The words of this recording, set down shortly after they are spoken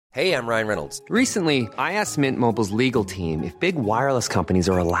Hey, I'm Ryan Reynolds. Recently, I asked Mint Mobile's legal team if big wireless companies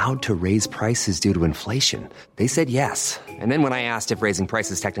are allowed to raise prices due to inflation. They said yes. And then when I asked if raising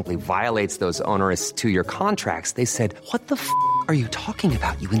prices technically violates those onerous two-year contracts, they said, "What the f*** are you talking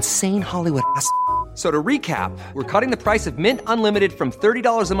about, you insane Hollywood ass?" So to recap, we're cutting the price of Mint Unlimited from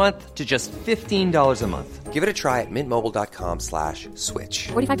 $30 a month to just $15 a month. Give it a try at mintmobile.com/switch.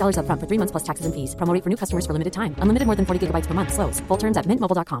 $45 up front for 3 months plus taxes and fees. Promo rate for new customers for limited time. Unlimited more than 40 gigabytes per month. Slows full terms at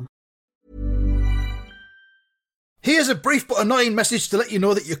mintmobile.com. Here's a brief but annoying message to let you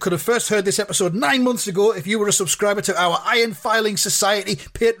know that you could have first heard this episode 9 months ago if you were a subscriber to our Iron Filing Society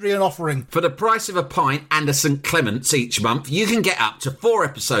Patreon offering. For the price of a pint and a St Clement's each month, you can get up to 4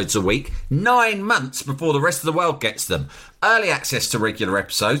 episodes a week, 9 months before the rest of the world gets them. Early access to regular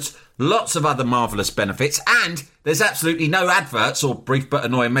episodes, lots of other marvellous benefits, and there's absolutely no adverts or brief but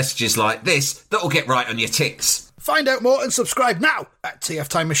annoying messages like this that'll get right on your tits. Find out more and subscribe now at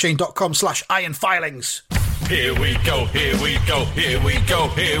tftimemachine.com/ironfilings. Here we go, here we go, here we go,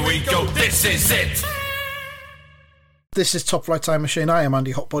 here we go, this is it! This is Top Flight Time Machine. I am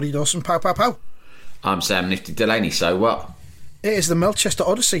Andy Hotbody Dawson. Pow, pow, pow. I'm Sam Nifty Delaney, so what? It is the Melchester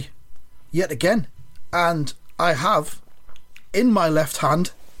Odyssey, yet again. And I have, in my left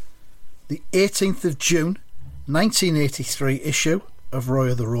hand, the 18th of June, 1983 issue of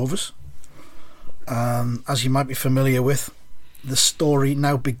Roy of the Rovers. As you might be familiar with, the story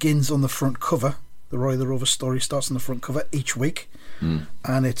now begins on the front cover. The Roy of the Rovers story starts on the front cover each week,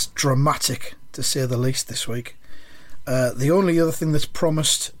 and it's dramatic, to say the least, this week. The only other thing that's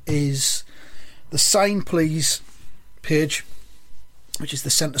promised is the Sign Please page, which is the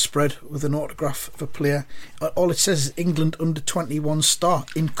centre spread with an autograph of a player. All it says is England under 21 star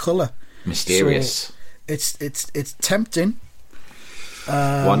in colour. Mysterious. So it's tempting.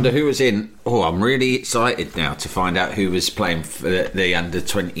 Wonder who was in. Oh, I'm really excited now to find out who was playing for the under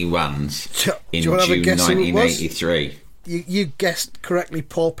 21s in June 1983. You guessed correctly.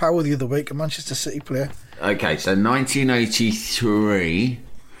 Paul Power the other week, a Manchester City player. Okay, so 1983.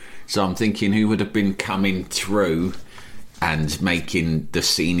 So I'm thinking who would have been coming through and making the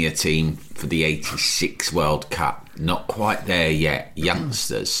senior team for the 86 World Cup. Not quite there yet.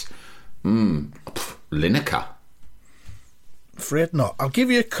 Youngsters. Lineker. Afraid not. I'll give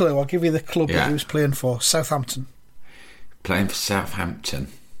you a clue. I'll give you the club that he was playing for. Southampton. Playing for Southampton.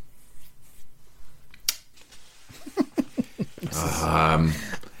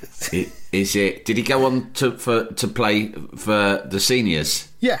 Is it? Did he go on to play for the seniors?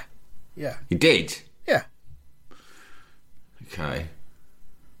 Yeah. He did. Yeah. Okay.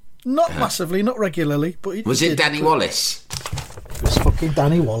 Not massively, not regularly, but he was did. It Danny Wallace? It was fucking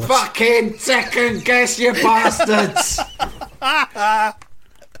Danny Wallace. Fucking second guess, you bastards!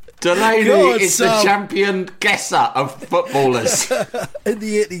 Delaney is the champion guesser of footballers in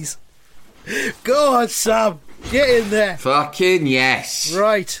the 80s. Go on, Sam. Get in there. Fucking yes.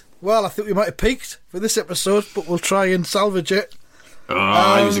 Right. Well, I think we might have peaked for this episode, but we'll try and salvage it.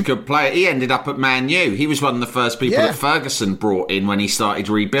 Oh, he was a good player. He ended up at Man U. He was one of the first people that Ferguson brought in when he started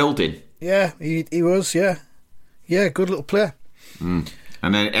rebuilding. Yeah, he was, yeah. Yeah, good little player. And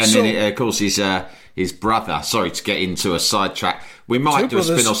then, of course, his brother. Sorry to get into a sidetrack. We might do a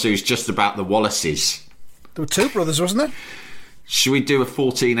spin-off series just about the Wallaces. There were two brothers, wasn't there? Should we do a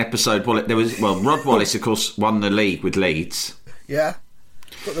 14-episode? Rod Wallace, of course, won the league with Leeds. Yeah.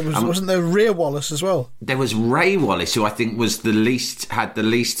 But wasn't there Ray Wallace as well? There was Ray Wallace, who I think had the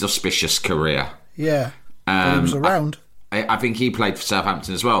least auspicious career. Yeah. But he was around. I think he played for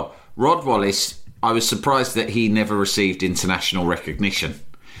Southampton as well. Rod Wallace, I was surprised that he never received international recognition,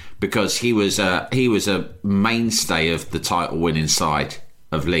 because he was a mainstay of the title-winning side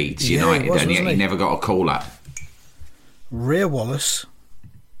of Leeds United, and yet he never got a call-up. Ray Wallace,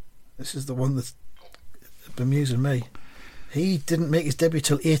 this is the one that's bemusing me. He didn't make his debut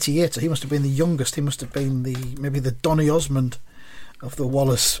till 88, so he must have been the youngest. He must have been maybe the Donny Osmond of the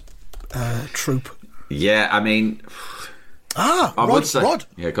Wallace troupe. Yeah, I mean... Rod.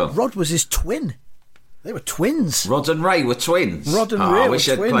 Yeah, go on. Rod was his twin. They were twins. Rod and Ray were twins. Rod and Ray were twins. I wish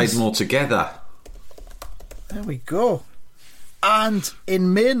they'd played more together. There we go. And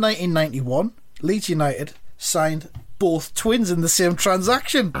in May 1991, Leeds United signed both twins in the same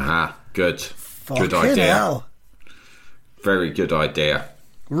transaction. Good. Good idea. Hell. Very good idea.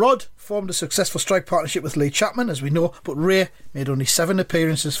 Rod formed a successful strike partnership with Lee Chapman, as we know, but Ray made only 7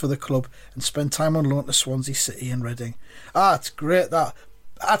 appearances for the club and spent time on loan to Swansea City and Reading. It's great, that.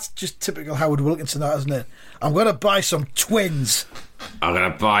 That's just typical Howard Wilkinson, that, isn't it? I'm going to buy some twins. I'm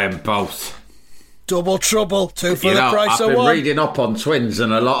going to buy them both. Double trouble, two for You the know, price I've of been one. reading up on twins,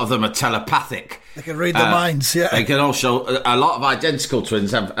 and a lot of them are telepathic. They can read the minds, yeah. They can also, a lot of identical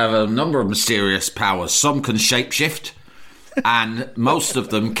twins have a number of mysterious powers. Some can shapeshift, and most of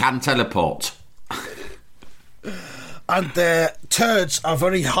them can teleport. And their turds are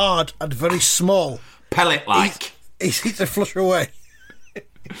very hard and very small. Pellet-like. Easy to flush away.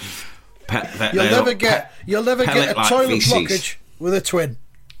 You'll You'll never get a pellet-like toilet feces. blockage with a twin.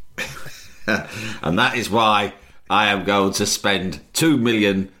 And that is why I am going to spend 2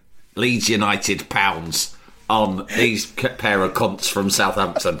 million Leeds United pounds on these pair of cunts from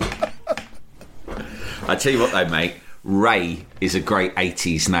Southampton. I tell you what though, mate, Ray is a great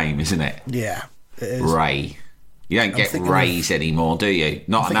 80s name, isn't it? Yeah, it is. Ray. You don't get thinking Rays anymore, do you?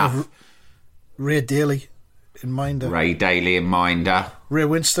 Not I'm thinking enough. Ray Daly in Minder. Ray Daly in Minder. Ray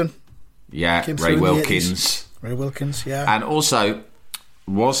Winston. Yeah, Came Ray through in the Wilkins. Ray Wilkins, yeah. And also,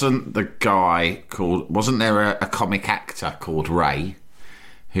 wasn't there a comic actor called Ray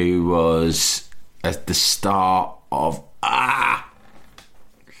who was at the start of I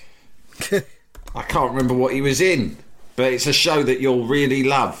can't remember what he was in, but it's a show that you'll really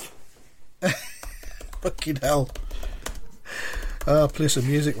love. Fucking hell. I'll play some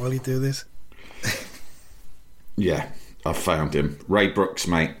music while you do this. Yeah, I found him. Ray Brooks,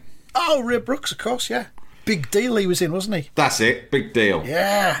 mate. Oh, Ray Brooks, of course, yeah. Big Deal he was in, wasn't he? That's it, big deal.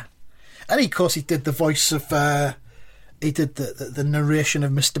 Yeah. And of course he did the voice of he did the narration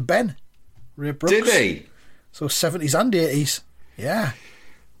of Mr. Ben. Ray Brooks. Did he? So 70s and 80s. Yeah.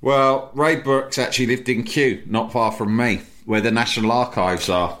 Well, Ray Brooks actually lived in Kew, not far from me, where the National Archives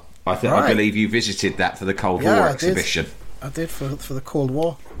are. I Right. believe you visited that for the Cold Yeah, War I exhibition. I did for the Cold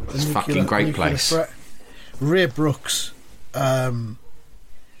War. It's a fucking great nuclear place. threat. Ray Brooks. Sorry,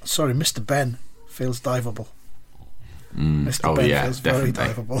 Mr. Ben feels diveable. Mr. Oh, Ben yeah, feels very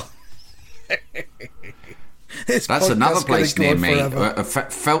definitely. diveable. This That's another podcast's gonna place go near on me, forever.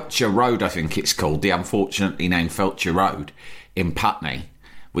 Felcher Road, I think it's called, the unfortunately named Felcher Road in Putney,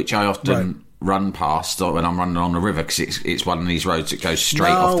 which I often run past when I'm running on the river because it's one of these roads that goes straight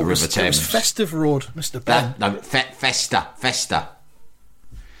off the River It Thames. was Festive Road, Mr. Ben. Festa.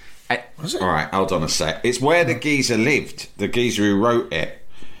 Was it? All right, hold on a sec. It's where the geezer lived, the geezer who wrote it.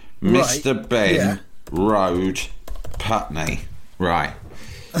 Mr. Ben yeah. Road, Putney. Right.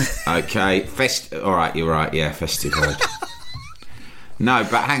 Okay. All right, you're right. Yeah, Festive Road. No,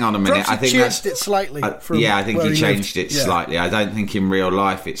 but hang on a minute. Perhaps I he think changed that's it slightly. From yeah, I think where he changed lived. it Yeah. slightly. I don't think in real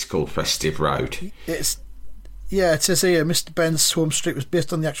life it's called Festive Road. It says here Mr. Ben's home street was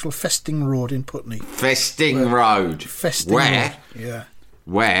based on the actual Festing Road in Putney. Festing Road. Festing Where? Road. Yeah.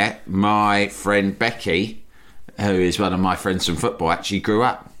 Where my friend Becky, who is one of my friends from football, actually grew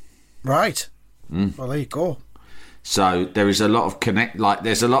up. Right. Well, there you go. So there is a lot of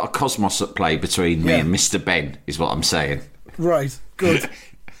there's a lot of cosmos at play between me Yeah. and Mr. Ben, is what I'm saying. Right. Good.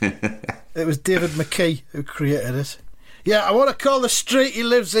 It was David McKee who created it. Yeah, I want to call the street he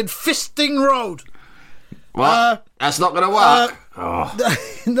lives in Fisting Road. What? That's not going to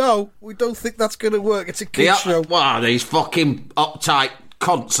work. No, we don't think that's going to work. It's a kids show. Wow, these fucking uptight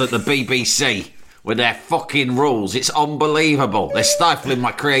cunts at the BBC with their fucking rules. It's unbelievable. They're stifling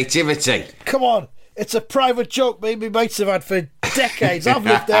my creativity. Come on. It's a private joke me and my mates have had for decades. I've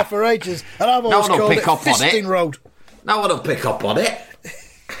lived there for ages, and I've always one will called pick it up on it. Fisting Road. No one will pick up on it.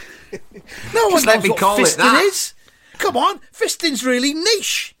 No one Just let knows me what call it fisting that. is. Come on, fisting's really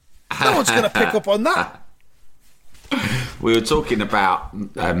niche. No one's going to pick up on that. We were talking about,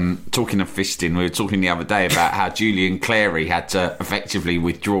 talking of fisting, we were talking the other day about how Julian Clary had to effectively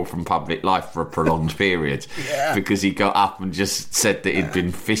withdraw from public life for a prolonged period because he got up and just said that he'd been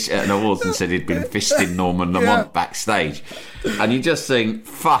at an awards and said he'd been fisting Norman Lamont backstage. And you just think,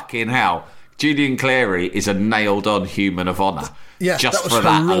 fucking hell, Julian Clary is a nailed-on human of honour. Yeah, just that was for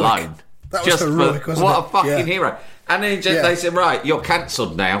that heroic. alone. That was Just heroic, wasn't what it? a fucking Yeah. hero. And then they said, right, you're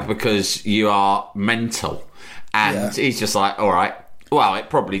cancelled now because you are mental. And he's just like, all right. Well, it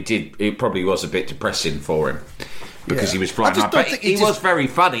probably was a bit depressing for him because he was flying I just high. don't But think he was very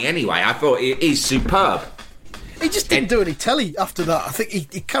funny anyway. I thought he's superb. He just didn't do any telly after that. I think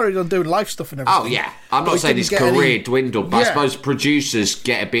he carried on doing live stuff and everything. Oh, yeah. I'm But not he saying didn't his get career any- dwindled, but I Yeah. suppose producers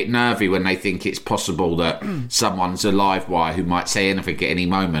get a bit nervy when they think it's possible that someone's a live wire who might say anything at any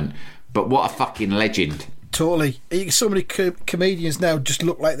moment. But what a fucking legend. Totally. So many comedians now just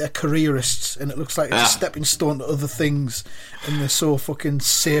look like they're careerists, and it looks like it's a stepping stone to other things, and they're so fucking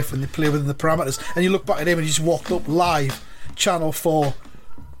safe and they play within the parameters. And you look back at him and he just walked up live, Channel 4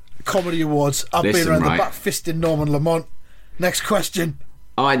 Comedy Awards. I've Listen, been around right. the back fisting Norman Lamont. Next question.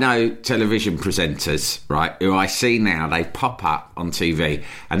 I know television presenters, right, who I see now, they pop up on TV,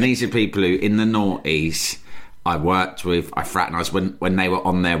 and these are people who, in the noughties, I worked with, I fraternised when they were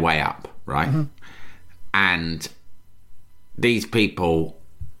on their way up, right? Mm-hmm. And these people,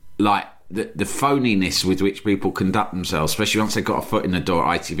 like, the phoniness with which people conduct themselves, especially once they've got a foot in the door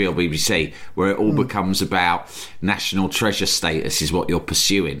at ITV or BBC, where it all becomes about national treasure status is what you're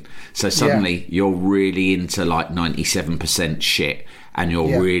pursuing. So suddenly you're really into like 97% shit, and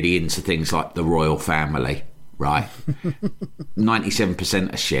you're really into things like the royal family, right?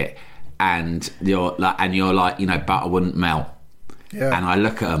 97% of shit, and you're like, you know, butter wouldn't melt. Yeah. And I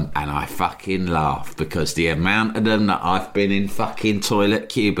look at them and I fucking laugh, because the amount of them that I've been in fucking toilet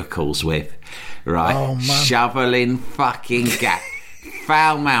cubicles with, right? Oh, man. Shoveling fucking gas,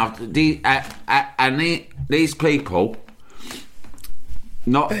 foul mouth. These people,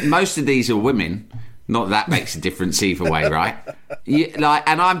 most of these are women. Not that makes a difference either way, right?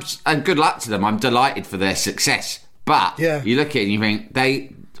 And good luck to them. I'm delighted for their success. But you look at it and you think,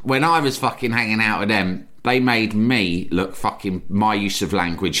 when I was fucking hanging out with them, they made me look fucking, my use of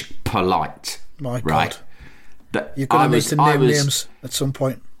language, polite. My God. Right? You're going to need to name names at some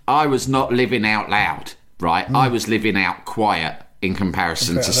point. I was not living out loud, right? I was living out quiet in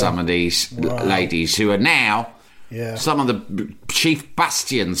comparison to some of these ladies who are now some of the chief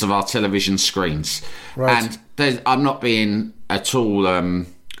bastions of our television screens. Right. And I'm not being at all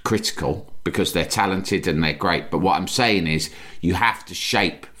critical, because they're talented and they're great. But what I'm saying is, you have to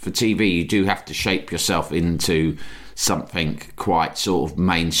shape, for TV, you do have to shape yourself into something quite sort of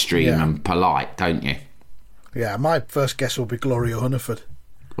mainstream and polite, don't you? Yeah, my first guess will be Gloria Hunniford.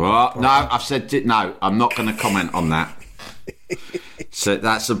 Well, no, I've said no, I'm not going to comment on that. So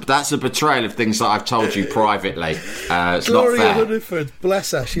that's a betrayal of things that I've told you privately. It's Gloria not fair. Hunniford,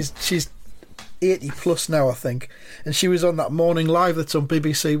 bless her, she's 80 plus now, I think, and she was on that morning live that's on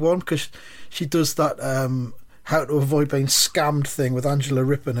BBC One, because she does that how to avoid being scammed thing with Angela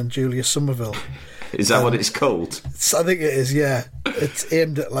Rippon and Julia Somerville. Is that what it's called? I think it is, yeah. It's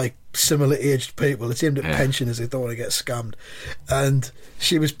aimed at like similar aged people. It's aimed at pensioners who don't want to get scammed. And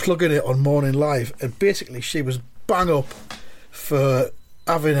she was plugging it on Morning Live, and basically she was bang up for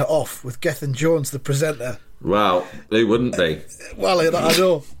having it off with Gethin Jones, the presenter. Well, who wouldn't be? Well, I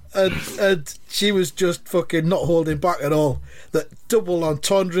know. And she was just fucking not holding back at all. The double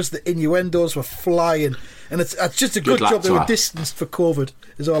entendres, the innuendos were flying, and it's just a good job they were distanced for COVID,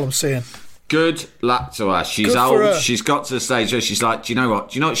 is all I'm saying. Good luck to her. She's old. She's got to the stage where she's like, do you know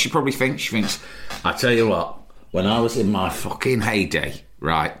what she probably thinks? She thinks, I tell you what, when I was in my fucking heyday,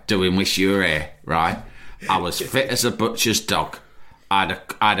 right, doing Wish You Were Here, right, I was fit as a butcher's dog. I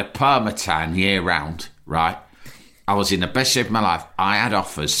had a permatan year round, right? I was in the best shape of my life. I had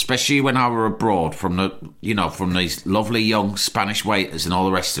offers, especially when I were abroad, from these lovely young Spanish waiters and all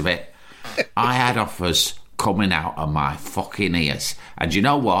the rest of it. I had offers coming out of my fucking ears. And you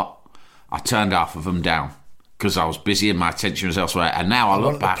know what? I turned half of them down because I was busy and my attention was elsewhere. And now I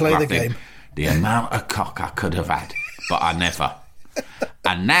look back and I think, the amount of cock I could have had, but I never.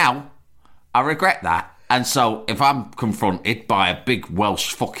 And now I regret that. And so, if I'm confronted by a big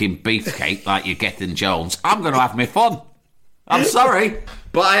Welsh fucking beefcake like you're Gethin Jones, I'm going to have my fun. I'm sorry,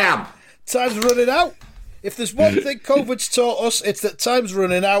 but I am. Time's running out. If there's one thing COVID's taught us, it's that time's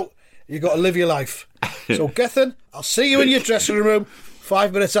running out. You've got to live your life. So, Gethin, I'll see you in your dressing room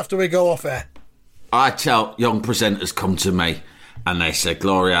 5 minutes after we go off air. I tell young presenters come to me and they say,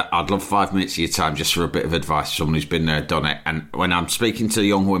 Gloria, I'd love 5 minutes of your time just for a bit of advice, someone who's been there and done it. And when I'm speaking to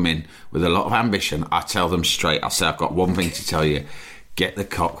young women with a lot of ambition, I tell them straight, I say, I've got one thing to tell you. Get the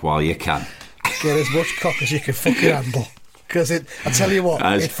cock while you can. Get as much cock as you can fucking handle. Because I tell you what,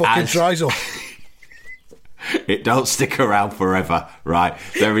 it fucking dries up. It don't stick around forever, right?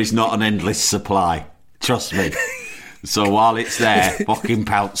 There is not an endless supply. Trust me. So while it's there, fucking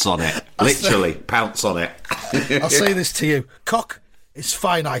pounce on it. Literally, pounce on it. I'll say this to you. Cock is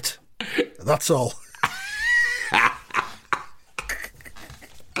finite. That's all.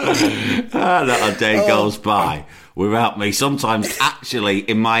 Not a day goes by without me sometimes actually,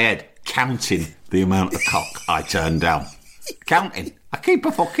 in my head, counting the amount of cock I turn down. Counting. I keep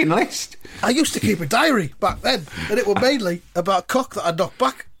a fucking list. I used to keep a diary back then, and it was mainly about cock that I knocked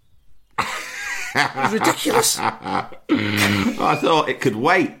back. It was ridiculous. I thought it could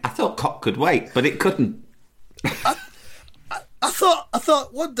wait. I thought cock could wait, but it couldn't. I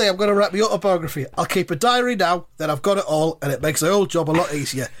thought one day I'm going to write my autobiography. I'll keep a diary now, then I've got it all, and it makes the whole job a lot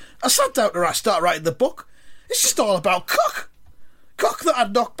easier. I sat down to start writing the book. It's just all about cock. Cock that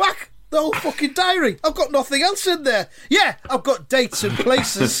I'd knock back. The whole fucking diary. I've got nothing else in there. Yeah, I've got dates and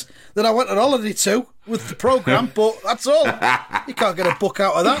places that I went on holiday to with the programme, but that's all. You can't get a book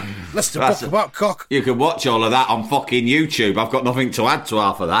out of that. Unless it's a book about cock. You can watch all of that on fucking YouTube. I've got nothing to add to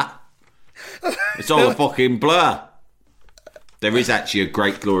half of that. It's all a fucking blur. There is actually a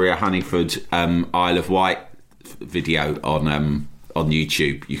great Gloria Honeyford Isle of Wight video on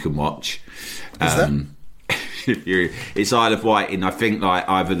YouTube you can watch. Is that? It's Isle of Wight in, I think, like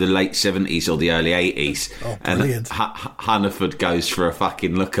either the late 70s or the early 80s. Oh, brilliant. And Hannaford goes for a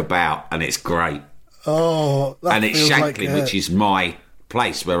fucking look about, and it's great. Oh, that and it's feels Shanklin, like, which is my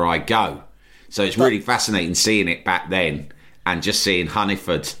place where I go. So it's really fascinating seeing it back then and just seeing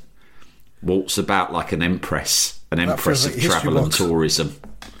Hannaford waltz about like an empress of travel and tourism.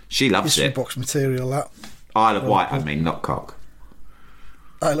 She loves history it. Box material, that. Isle of Wight, I mean, not cock.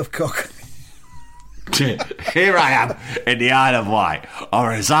 Isle of Cock. Here I am in the Isle of Wight,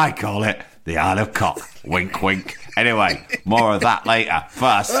 or as I call it, the Isle of Cock. Wink, wink. Anyway, more of that later.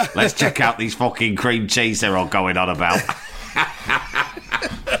 First, let's check out these fucking cream cheese they're all going on about.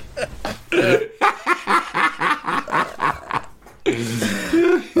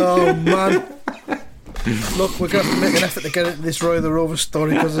 Oh, man. Look, we're going to make an effort to get into this Roy the Rover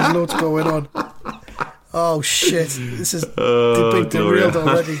story because there's loads going on. Oh, shit. This is been derailed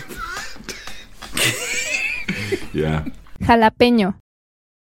already. Yeah. Jalapeño.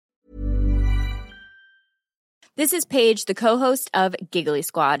 This is Paige, the co-host of Giggly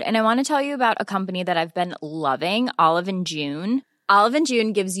Squad, and I want to tell you about a company that I've been loving, Olive & June. Olive &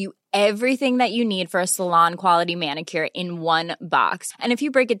 June gives you everything that you need for a salon-quality manicure in one box. And if you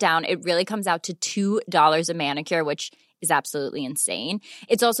break it down, it really comes out to $2 a manicure, which is absolutely insane.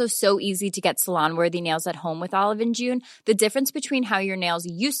 It's also so easy to get salon-worthy nails at home with Olive & June. The difference between how your nails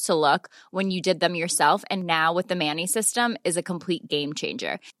used to look when you did them yourself and now with the Mani system is a complete game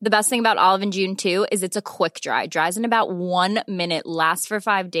changer. The best thing about Olive & June, too, is it's a quick dry. Dries in about 1 minute, lasts for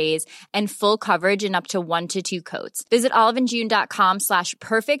 5 days, and full coverage in up to 1 to 2 coats. Visit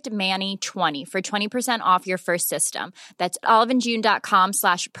oliveandjune.com/perfectmani20 for 20% off your first system. That's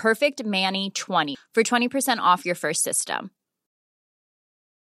oliveandjune.com/perfectmani20 for 20% off your first system.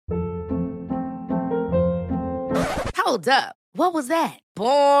 Hold up. What was that?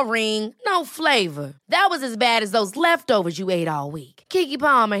 Boring. No flavor. That was as bad as those leftovers you ate all week. Keke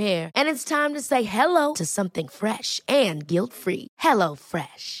Palmer here, and it's time to say hello to something fresh and guilt-free. Hello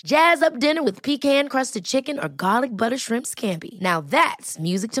Fresh. Jazz up dinner with pecan-crusted chicken or garlic butter shrimp scampi. Now that's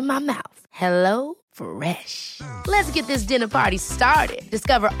music to my mouth. Hello Fresh. Let's get this dinner party started.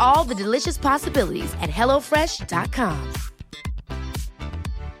 Discover all the delicious possibilities at hellofresh.com.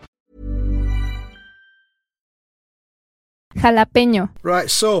 Jalapeño.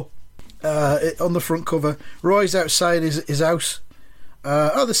 Right, so on the front cover, Roy's outside his house.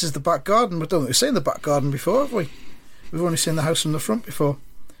 This is the back garden. I don't think we've seen the back garden before, have we? We've only seen the house from the front before.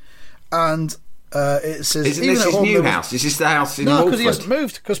 And it says... Isn't this his new house? Is this the house in Walford? No, because he hasn't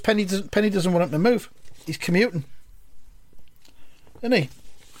moved, because Penny doesn't want him to move. He's commuting. Isn't he?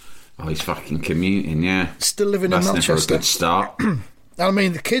 Oh, he's fucking commuting, yeah. Still living That's in Manchester. That's never a good start. I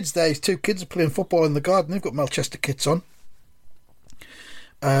mean, the kids there, his 2 kids are playing football in the garden. They've got Manchester kits on.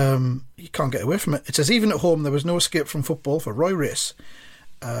 You can't get away from it. It says, even at home, there was no escape from football for Roy Race.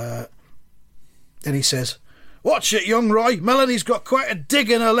 Then he says, watch it, young Roy. Melanie's got quite a dig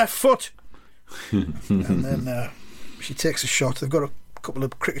in her left foot. And then she takes a shot. They've got a couple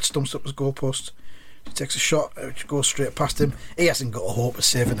of cricket stumps up as goalposts. She takes a shot, she goes straight past him. He hasn't got a hope of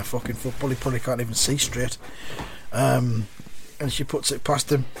saving a fucking football. He probably can't even see straight. And she puts it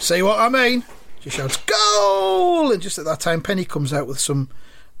past him. See what I mean? She shouts, goal! And just at that time, Penny comes out with some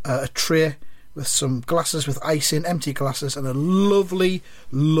a tray with some glasses with ice in, empty glasses, and a lovely,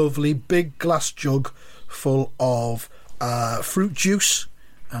 lovely big glass jug full of fruit juice.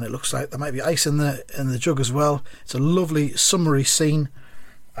 And it looks like there might be ice in the jug as well. It's a lovely summery scene.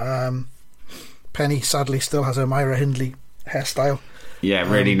 Penny sadly still has her Myra Hindley hairstyle. Yeah,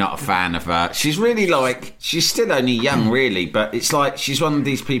 really not a fan of her. She's really she's still only young, really, but it's like she's one of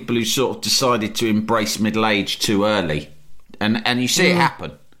these people who sort of decided to embrace middle age too early, and you see it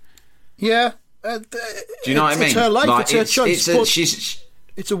happen. Yeah, do you know what I mean? It's her life, like, it's her choice.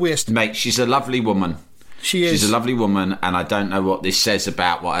 It's a waste, mate. She's a lovely woman. She is. She's a lovely woman, and I don't know what this says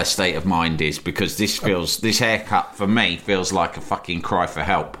about what her state of mind is, because this haircut for me feels like a fucking cry for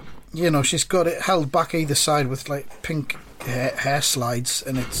help. You know, she's got it held back either side with like pink hair slides,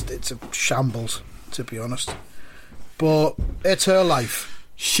 and it's a shambles, to be honest. But it's her life.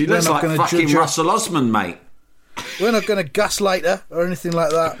 She looks like fucking Russell Osman, mate. We're not going to gaslight her or anything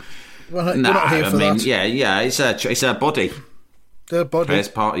like that. We're not here for that. Yeah, it's her body. Their body. It's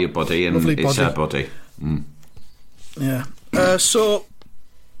part of your body, and Lovely it's body. her body. Mm. Yeah.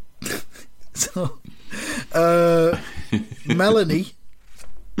 Melanie.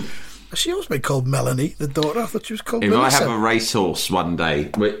 She always been called Melanie, the daughter. I thought she was called If Melissa. I have a racehorse one day,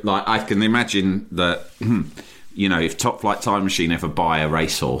 like I can imagine that, you know, if Top Flight Time Machine ever buy a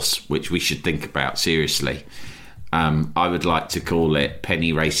racehorse, which we should think about seriously, I would like to call it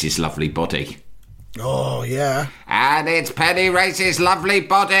Penny Race's Lovely Body. Oh, yeah. And it's Penny Race's Lovely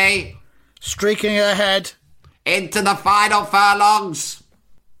Body Streaking ahead. into the final furlongs.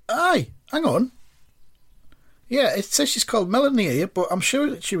 Aye, hang on. Yeah, it says she's called Melanie here, but I'm sure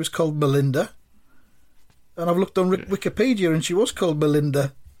that she was called Melinda. And I've looked on Wikipedia and she was called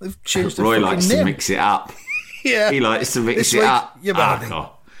Melinda. They've changed the Roy fucking likes name. to mix it up. Yeah. He likes to mix This it week, up. your Melanie.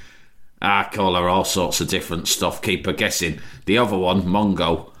 I call her all sorts of different stuff. Keep her guessing. The other one,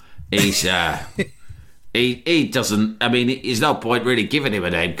 Mongo, he's he doesn't. I mean, there's no point really giving him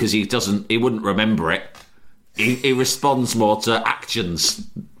a name because he wouldn't remember it. He responds more to actions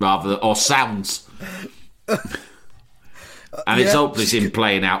or sounds. And it's hopeless him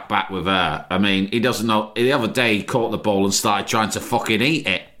playing out back with her. I mean, he doesn't know. The other day he caught the ball and started trying to fucking eat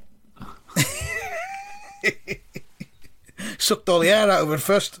it. Sucked all the air out of it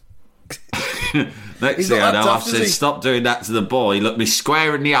first. Next He's thing not I that know, I tough, is said, he? stop doing that to the ball. He looked me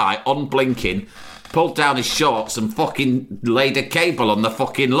square in the eye, unblinking, pulled down his shorts and fucking laid a cable on the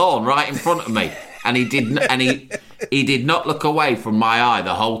fucking lawn right in front of me. And he didn't. And he did not look away from my eye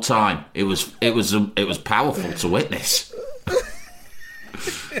the whole time. It was powerful to witness.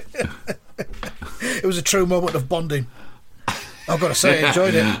 It was a true moment of bonding. I've got to say, I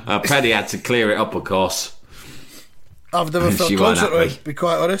enjoyed it. Penny had to clear it up, of course. I've never felt She closer weren't to happy. it, to be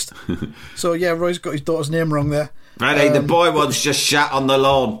quite honest. So, yeah, Roy's got his daughter's name wrong there. Penny, the boy once just shat on the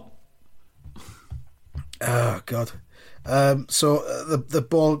lawn. Oh, God. The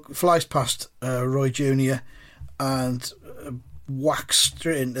ball flies past Roy Jr. and whacks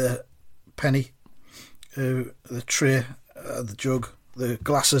straight into Penny. The tray, the jug, the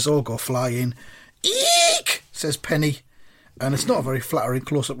glasses all go flying. Eek! Says Penny. And it's not a very flattering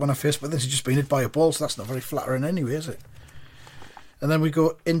close-up on her face, but this has just been hit by a ball, so that's not very flattering anyway, is it? And then we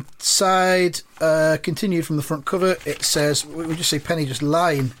go inside, continued from the front cover. It says, we just see Penny just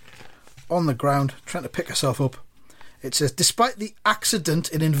lying on the ground, trying to pick herself up. It says, despite the accident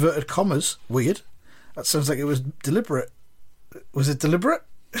in inverted commas, weird. That sounds like it was deliberate. Was it deliberate?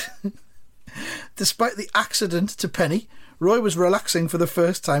 Despite the accident to Penny, Roy was relaxing for the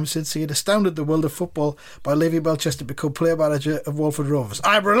first time since he had astounded the world of football by leaving Belchester to become player manager of Walford Rovers.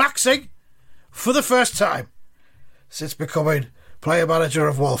 I'm relaxing for the first time since becoming player manager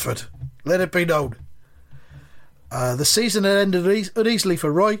of Walford. Let it be known. The season had ended uneasily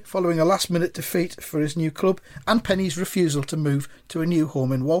for Roy following a last-minute defeat for his new club and Penny's refusal to move to a new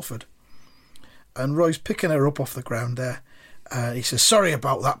home in Walford. And Roy's picking her up off the ground there. He says, sorry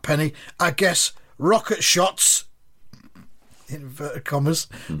about that, Penny. I guess rocket shots, inverted commas,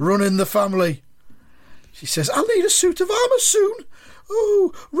 run in the family. She says, I'll need a suit of armour soon.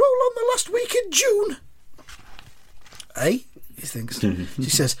 Oh, roll on the last week in June. Eh? He thinks. She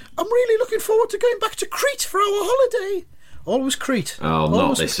says, I'm really looking forward to going back to Crete for our holiday. Always Crete. Oh, not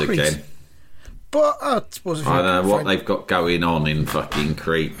Always this Crete. again. But I suppose if you I don't know what find- they've got going on in fucking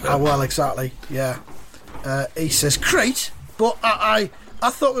Crete. Oh, well, exactly, yeah. He says, Crete? But I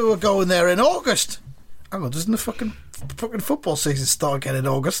thought we were going there in August. Hang on, doesn't the fucking football season start again in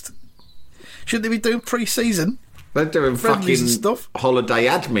August? Shouldn't they be doing pre-season? They're doing friendlies fucking and stuff. holiday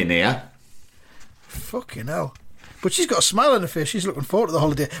admin here. Fucking hell. But she's got a smile on her face. She's looking forward to the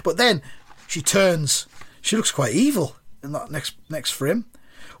holiday. But then she turns. She looks quite evil in that next frame.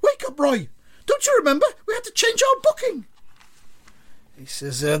 Wake up, Roy. Don't you remember? We had to change our booking. He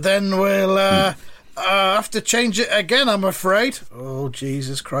says, then we'll have to change it again, I'm afraid. Oh,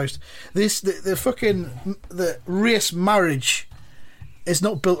 Jesus Christ. The race marriage is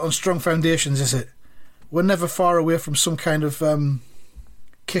not built on strong foundations, is it? We're never far away from some kind of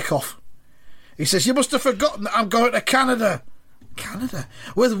kick-off. He says, you must have forgotten that I'm going to Canada. Canada?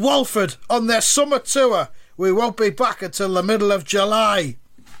 With Walford on their summer tour. We won't be back until the middle of July.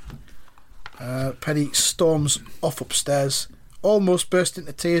 Penny storms off upstairs, almost burst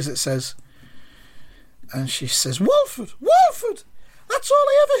into tears, it says. And she says, Walford! Walford! That's all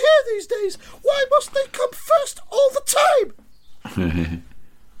I ever hear these days. Why must they come first all the time?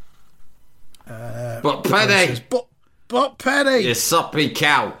 But Penny, Says, but Penny! you soppy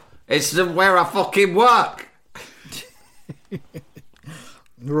cow, it's where I fucking work.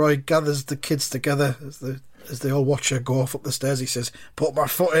 Roy gathers the kids together as they all watch her go off up the stairs. He says, put my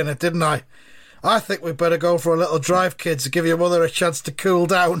foot in it, didn't I? I think we better go for a little drive, kids, to give your mother a chance to cool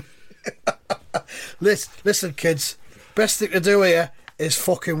down. Listen, kids. Best thing to do here is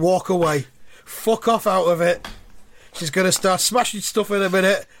fucking walk away. Fuck off out of it. She's going to start smashing stuff in a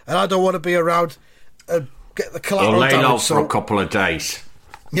minute, and I don't want to be around and get the collateral We'll lay low damage. for a couple of days.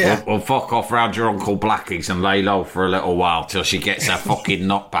 Yeah. We'll fuck off round your Uncle Blackie's and lay low for a little while till she gets her fucking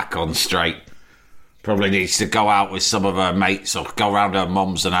knot back on straight. Probably needs to go out with some of her mates or go round her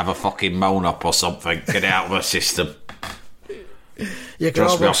mum's and have a fucking moan up or something. Get it out of her system.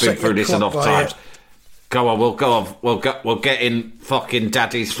 Trust me, I've been through this enough times. Go on, we'll go on. We'll get in fucking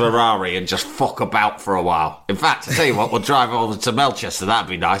Daddy's Ferrari and just fuck about for a while. In fact, I tell you what, we'll drive over to Melchester. That'd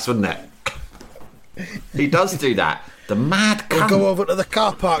be nice, wouldn't it? He does do that. The mad cunt. We'll go over to the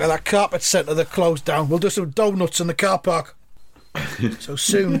car park at that carpet centre that closed down. We'll do some donuts in the car park. So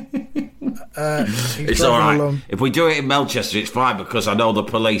soon. It's all right. Along. If we do it in Melchester, it's fine because I know the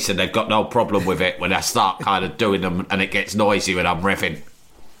police and they've got no problem with it when I start kind of doing them and it gets noisy when I'm revving.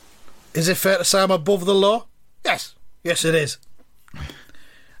 Is it fair to say I'm above the law? Yes. Yes, it is.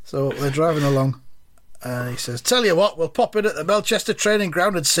 So they're driving along and he says, tell you what, we'll pop in at the Melchester training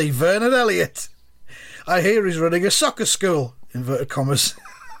ground and see Vernon Elliott. I hear he's running a soccer school, inverted commas.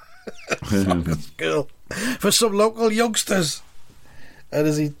 Soccer school for some local youngsters. And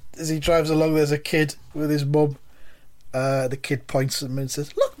as he drives along, there's a kid with his mum. The kid points at him and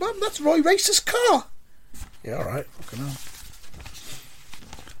says, look, Mum, that's Roy Race's car. Yeah, all right. Fucking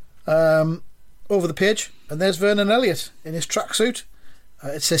hell. Over the page, and there's Vernon Elliott in his tracksuit.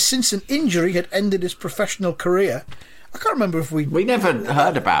 It says, since an injury had ended his professional career. I can't remember if we never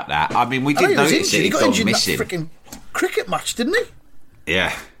heard about that. I mean, we did notice it. He got injured in that freaking cricket match, didn't he?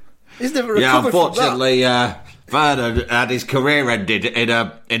 Yeah. He's never recovered unfortunately, Vernon had his career ended in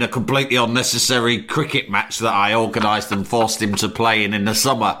a completely unnecessary cricket match that I organised and forced him to play in the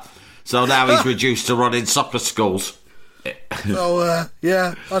summer. So now he's reduced to running soccer schools. So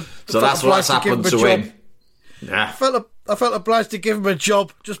yeah. So that's what's happened to him. Yeah. I felt obliged to give him a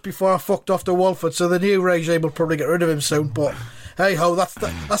job just before I fucked off to Walford, so the new regime will probably get rid of him soon. But hey ho, that's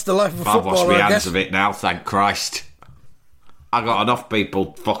the life of a footballer. I've washed my hands of it now, thank Christ. I got enough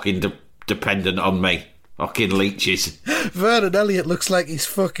people fucking dependent on me. Fucking leeches. Vernon Elliott looks like he's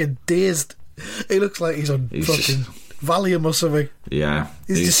fucking dazed. He looks like he's on fucking Valium or something. Yeah.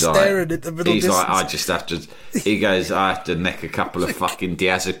 He's just staring at the middle distance. Like, I just have to... He goes, I have to neck a couple of fucking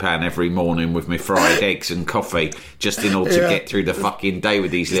diazepam every morning with my fried eggs and coffee just in order to get through the fucking day with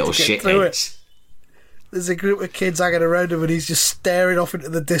these little shitheads. There's a group of kids hanging around him and he's just staring off into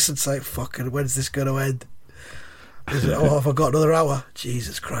the distance like, fucking, when's this going to end? Oh, have I got another hour?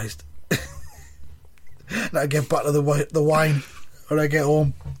 Jesus Christ. Now I get back to the wine when I get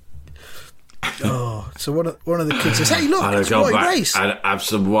home. Oh, so one of the kids says, "Hey, look, it's Roy Race." And have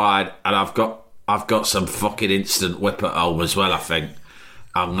some wine, and I've got some fucking instant whip at home as well. I think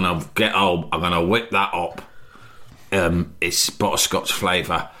I'm gonna get home. I'm gonna whip that up. It's butterscotch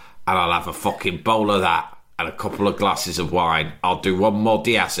flavour, and I'll have a fucking bowl of that and a couple of glasses of wine. I'll do one more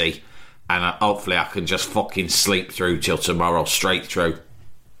Diazzy, and hopefully I can just fucking sleep through till tomorrow, straight through.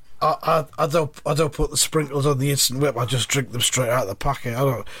 I don't put the sprinkles on the instant whip. I just drink them straight out of the packet.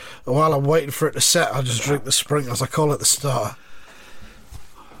 While I'm waiting for it to set, I just drink the sprinkles. I call it the starter.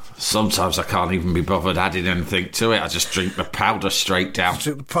 Sometimes I can't even be bothered adding anything to it. I just drink the powder straight down. Just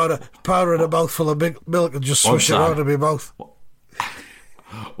drink the powder in a mouthful of milk and just swish it around in my mouth.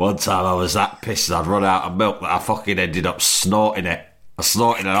 One time I was that pissed I'd run out of milk that I fucking ended up snorting it. I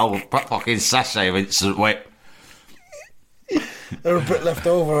snorted an whole fucking sachet of instant whip. There was a bit left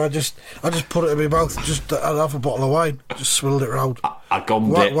over. I just put it in my mouth. I'd have a bottle of wine. Just swilled it round. I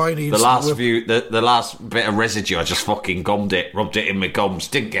gummed it. The last bit of residue, I just fucking gummed it. Rubbed it in my gums.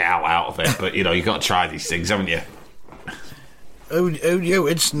 Didn't get out of it. But you know, you got to try these things, haven't you? Who knew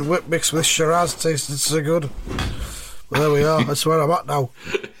instant whip mixed with Shiraz tasted so good? Well, there we are. That's where I'm at now.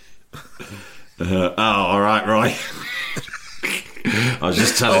 All right, Roy. I was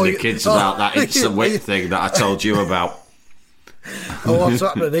just telling the kids about that instant whip thing that I told you about. Oh, what's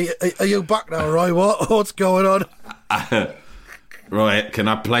happening? Are you back now, Roy? What's going on? Roy, can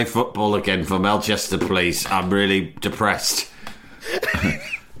I play football again for Melchester, please? I'm really depressed.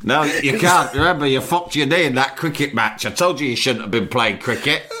 No, you can't. Remember, you fucked your knee in that cricket match. I told you shouldn't have been playing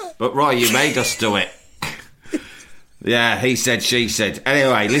cricket. But, Roy, you made us do it. Yeah, he said, she said.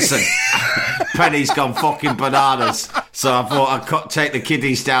 Anyway, listen. Penny's gone fucking bananas. So I thought I'd take the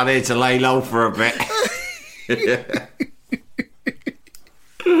kiddies down here to lay low for a bit.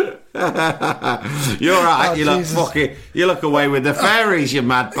 You're alright, you look away with the fairies, you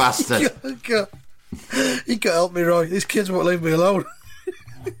mad bastard. You can't help me, Roy. These kids won't leave me alone.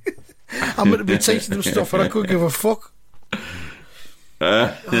 I'm going to be teaching them stuff and I couldn't give a fuck.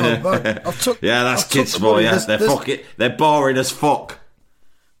 Oh, man. That's kids for you. They're boring as fuck.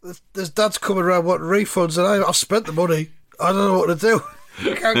 There's dads coming around wanting refunds and I've spent the money. I don't know what to do.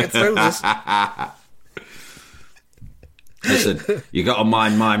 I can't get through this. Listen, you got to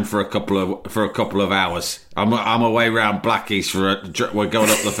mind mine for a couple of hours. I'm away round Blackie's we're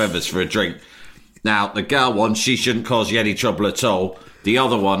going up the Feathers for a drink. Now the girl one, she shouldn't cause you any trouble at all. The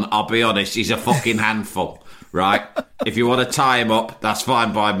other one, I'll be honest, he's a fucking handful. Right? If you want to tie him up, that's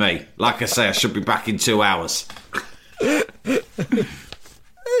fine by me. Like I say, I should be back in 2 hours.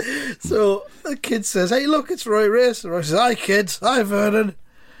 So the kid says, "Hey, look, it's Roy Race." Roy says, "Hi, kids. Hi, Vernon.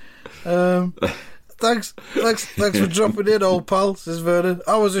 Thanks for dropping in, old pal," says Vernon.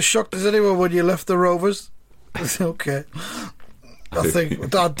 "I was as shocked as anyone when you left the Rovers." Okay. I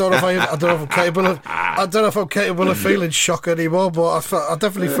don't know if I'm capable of feeling shock anymore, but I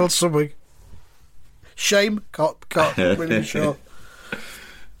definitely felt something. Shame, can't really sure.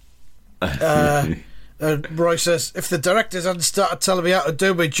 And Roy says, "If the directors hadn't started telling me how to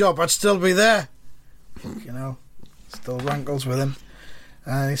do my job, I'd still be there." You know, still rankles with him.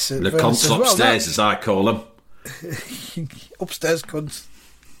 He said, the cunts upstairs, as I call them. Upstairs cunts.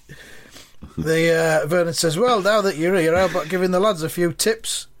 Vernon says, "Well, now that you're here, how about giving the lads a few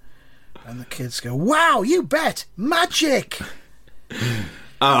tips?" And the kids go, "Wow, you bet! Magic!"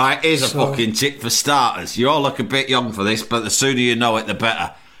 All right, here's a fucking tip for starters. You all look a bit young for this, but the sooner you know it, the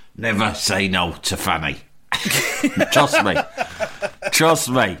better. Never say no to Fanny. Trust me.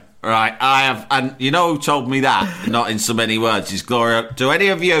 Right, I have, and you know who told me that? Not in so many words. Is Gloria? Do any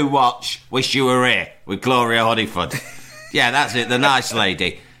of you watch Wish You Were Here with Gloria Honeyford? Yeah, that's it. The nice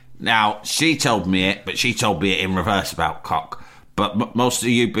lady. Now she told me it, but she told me it in reverse about cock. But most of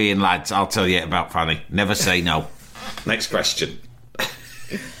you being lads, I'll tell you it about Fanny. Never say no. Next question.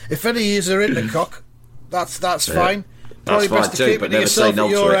 If any of you are into cock, that's fine. Probably That's best to keep it to yourself at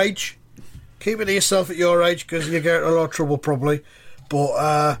your age. Keep it to yourself at your age because you get in a lot of trouble probably.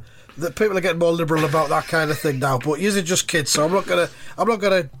 But the people are getting more liberal about that kind of thing now. But you're just kids, so I'm not gonna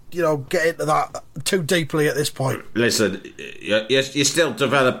get into that too deeply at this point. Listen, you're still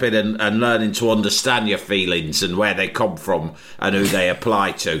developing and learning to understand your feelings and where they come from and who they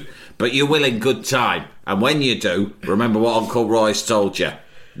apply to. But you will in good time. And when you do, remember what Uncle Roy's told you.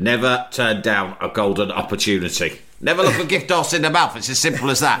 Never turn down a golden opportunity. Never look a gift horse in the mouth. It's as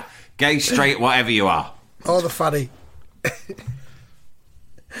simple as that. Gaze straight whatever you are. Or the fanny.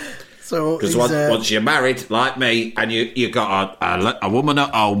 So because once you're married, like me, and you got a woman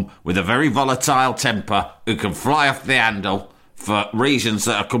at home with a very volatile temper who can fly off the handle for reasons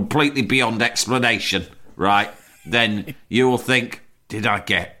that are completely beyond explanation, right? Then you will think, did I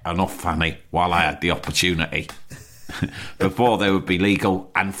get enough Fanny while I had the opportunity? Before there would be legal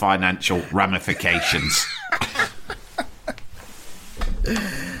and financial ramifications.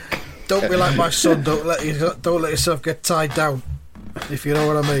 Don't be like my son. Don't let yourself get tied down. If you know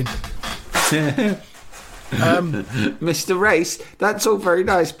what I mean. Mr. Race, that's all very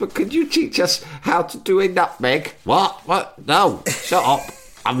nice, but could you teach us how to do a nutmeg? What? No, shut up.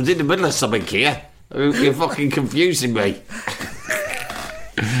 I was in the middle of something here. You're fucking confusing me.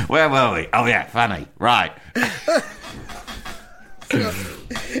 Where were we? Oh yeah, Fanny. Right.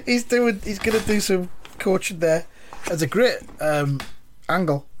 He's going to do some coaching there. There's a great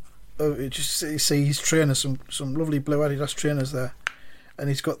angle. Just you see his trainers, some lovely blue Adidas trainers there, and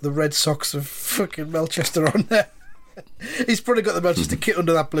he's got the red socks of fucking Melchester on there. He's probably got the Melchester kit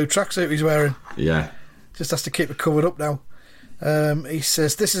under that blue tracksuit he's wearing. Yeah. Just has to keep it covered up now. He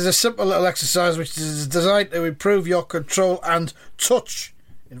says, "This is a simple little exercise which is designed to improve your control and touch,"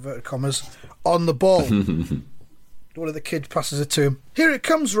 inverted commas, "on the ball." One of the kids passes it to him. "Here it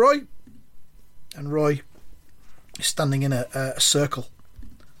comes, Roy." And Roy is standing in a circle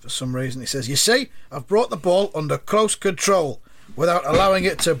for some reason. He says, "You see, I've brought the ball under close control without allowing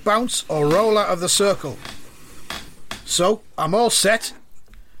it to bounce or roll out of the circle. So I'm all set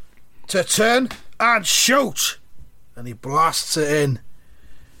to turn and shoot." And he blasts it in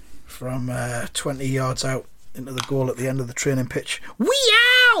from 20 yards out into the goal at the end of the training pitch.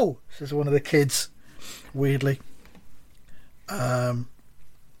 "Wee-ow!" says one of the kids, weirdly.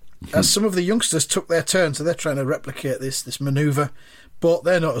 As some of the youngsters took their turn, so they're trying to replicate this manoeuvre, but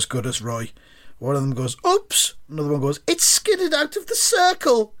they're not as good as Roy. One of them goes, "Oops!" Another one goes, "It's skidded out of the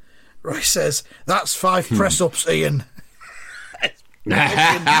circle." Roy says, "That's 5 press-ups, Ian."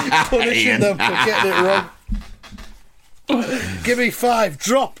 Punishing them for getting it wrong. "Give me 5,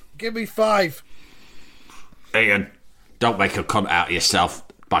 drop, give me 5. Ian, don't make a cunt out of yourself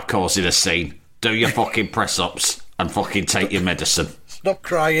by causing a scene. Do your fucking press-ups and fucking take your medicine. Stop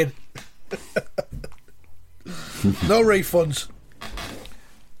crying. No refunds.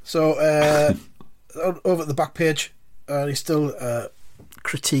 So, over at the back page, he's still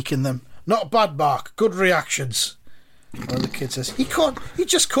critiquing them. Not bad, Mark. Good reactions. One of the kids says, he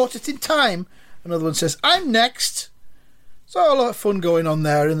just caught it in time. Another one says, I'm next. So a lot of fun going on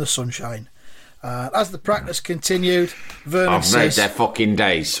there in the sunshine. As the practice continued, Vernon I've says... made their fucking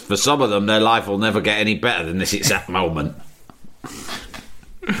days. For some of them, their life will never get any better than this exact moment.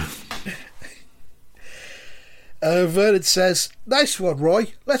 Vernon says, nice one,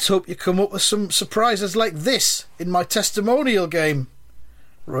 Roy. Let's hope you come up with some surprises like this in my testimonial game.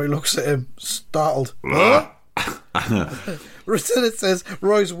 Roy looks at him, startled. Huh? Lieutenant says,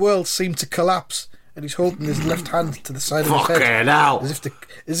 Roy's world seemed to collapse, and he's holding his left hand to the side of his head. Fucking hell.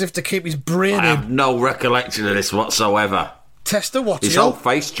 As if to keep his brain I in. have no recollection of this whatsoever. Tester, what's His whole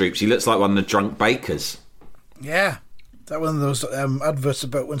face droops. He looks like one of the drunk bakers. Yeah. That one of those adverts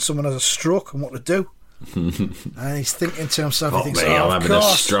about when someone has a stroke and what to do. And he's thinking to himself, he thinks, I'm of having a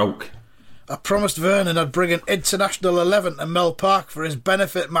course. stroke. I promised Vernon I'd bring an international 11 to Mel Park for his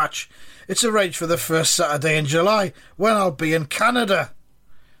benefit match. It's arranged for the first Saturday in July, when I'll be in Canada.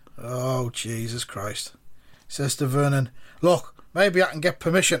 Oh, Jesus Christ. He says to Vernon, look, maybe I can get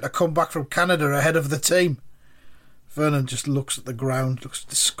permission to come back from Canada ahead of the team. Vernon just looks at the ground, looks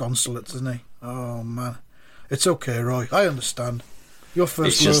disconsolate, doesn't he? Oh, man. It's okay, Roy, I understand. Your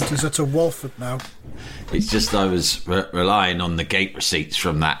first loyalties are to Walford now. It's just I was relying on the gate receipts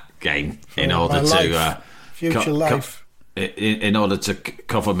from that game in order to... future life. In order to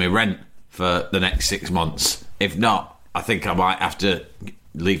cover my rent for the next 6 months. If not, I think I might have to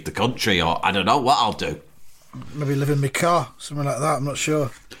leave the country, or I don't know what I'll do. Maybe live in my car, something like that, I'm not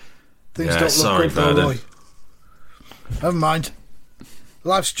sure. Things Yeah, don't look sorry, good though, Vernon. Roy. Never mind.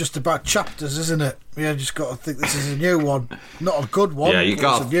 Life's just about chapters, isn't it? Yeah, just got to think this is a new one. Not a good one, Yeah, you but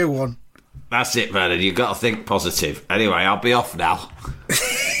got it's a new one. That's it, Vernon. You've got to think positive. Anyway, I'll be off now.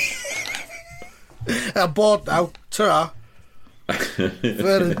 I'm bored now. Ta-ra.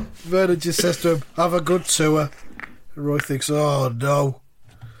 Vernon just says to him, have a good tour. And Roy thinks, oh no.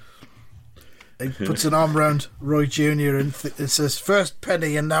 He puts an arm round Roy Jr. and says, first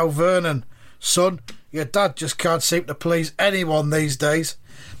Penny and now Vernon. Son, your dad just can't seem to please anyone these days.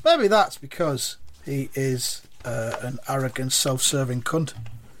 Maybe that's because he is an arrogant, self-serving cunt,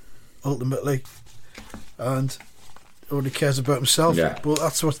 ultimately, and only cares about himself. Yeah. But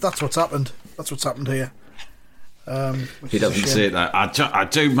that's what's happened. That's what's happened here. He doesn't see it that. I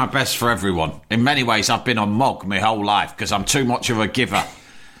do my best for everyone. In many ways, I've been on Mog my whole life because I'm too much of a giver.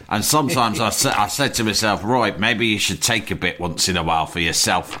 And sometimes I said to myself, Roy, maybe you should take a bit once in a while for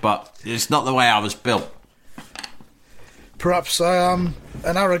yourself. But it's not the way I was built. Perhaps I am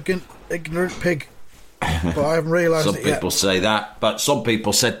an arrogant, ignorant pig, but I haven't realised Some it yet. people say that, but some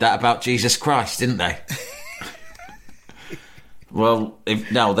people said that about Jesus Christ, didn't they? Well,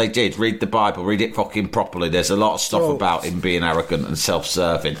 no, they did. Read the Bible, read it fucking properly. There's a lot of stuff about him being arrogant and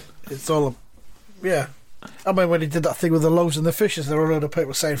self-serving. It's all, yeah. I mean, when he did that thing with the loaves and the fishes, there were a lot of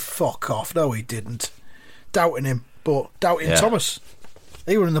people saying, fuck off. No, he didn't. Doubting him, but doubting Thomas.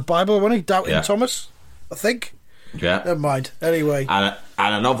 He were in the Bible, wasn't he? Doubting Thomas, I think. Yeah. Never mind. Anyway. And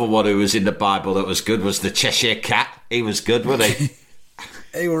another one who was in the Bible that was good was the Cheshire Cat. He was good, wasn't he?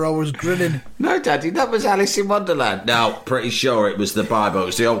 He were always grinning. No, Daddy, that was Alice in Wonderland. No, pretty sure it was the Bible. It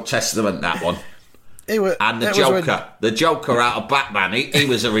was the Old Testament, that one. And the Joker. The Joker out of Batman. He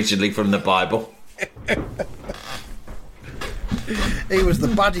was originally from the Bible. He was the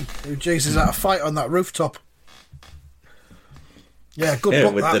baddie who Jesus had a fight on that rooftop. Yeah, good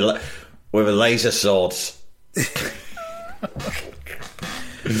book, with that. With the laser swords.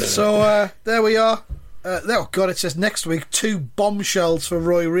 So, there we are. Oh, God, it says next week, 2 bombshells for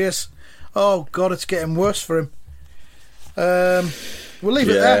Roy Rees. Oh, God, it's getting worse for him. We'll leave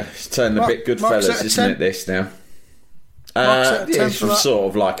it there. Yeah, it's turning a bit Goodfellas, isn't it, this now? It's from sort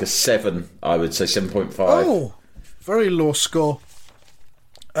of like a 7, I would say, 7.5. Oh, very low score.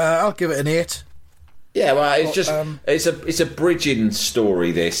 I'll give it an 8. Yeah, well, it's just it's a bridging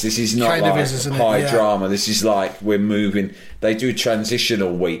story. This is not Kind of like is, isn't it? high Yeah. drama. This is like we're moving. They do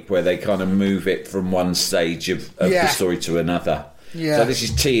transitional week where they kind of move it from one stage of the story to another. Yeah. So this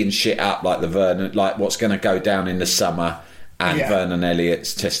is teeing shit up like the Vernon, like what's going to go down in the summer, and Vernon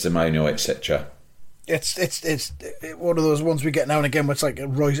Elliott's testimonial, etc. It's one of those ones we get now and again where it's like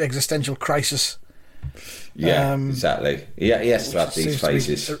Roy's existential crisis. Yeah, exactly. Yeah, he has to have these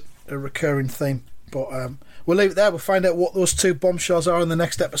phases. A recurring theme. But we'll leave it there. We'll find out what those 2 bombshells are in the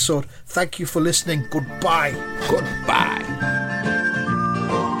next episode. Thank you for listening. Goodbye. Goodbye.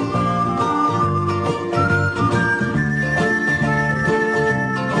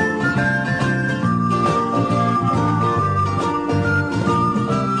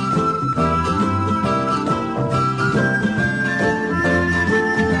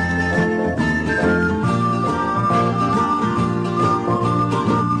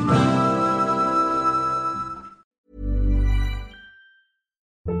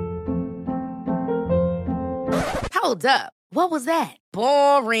 Hold up. What was that?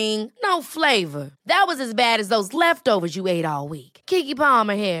 Boring. No flavor. That was as bad as those leftovers you ate all week. Keke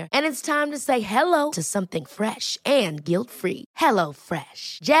Palmer here, and it's time to say hello to something fresh and guilt-free. Hello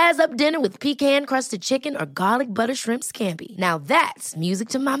Fresh. Jazz up dinner with pecan-crusted chicken or garlic butter shrimp scampi. Now that's music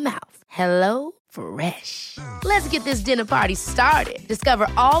to my mouth. Hello Fresh. Let's get this dinner party started. Discover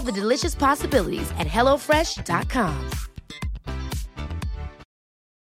all the delicious possibilities at HelloFresh.com.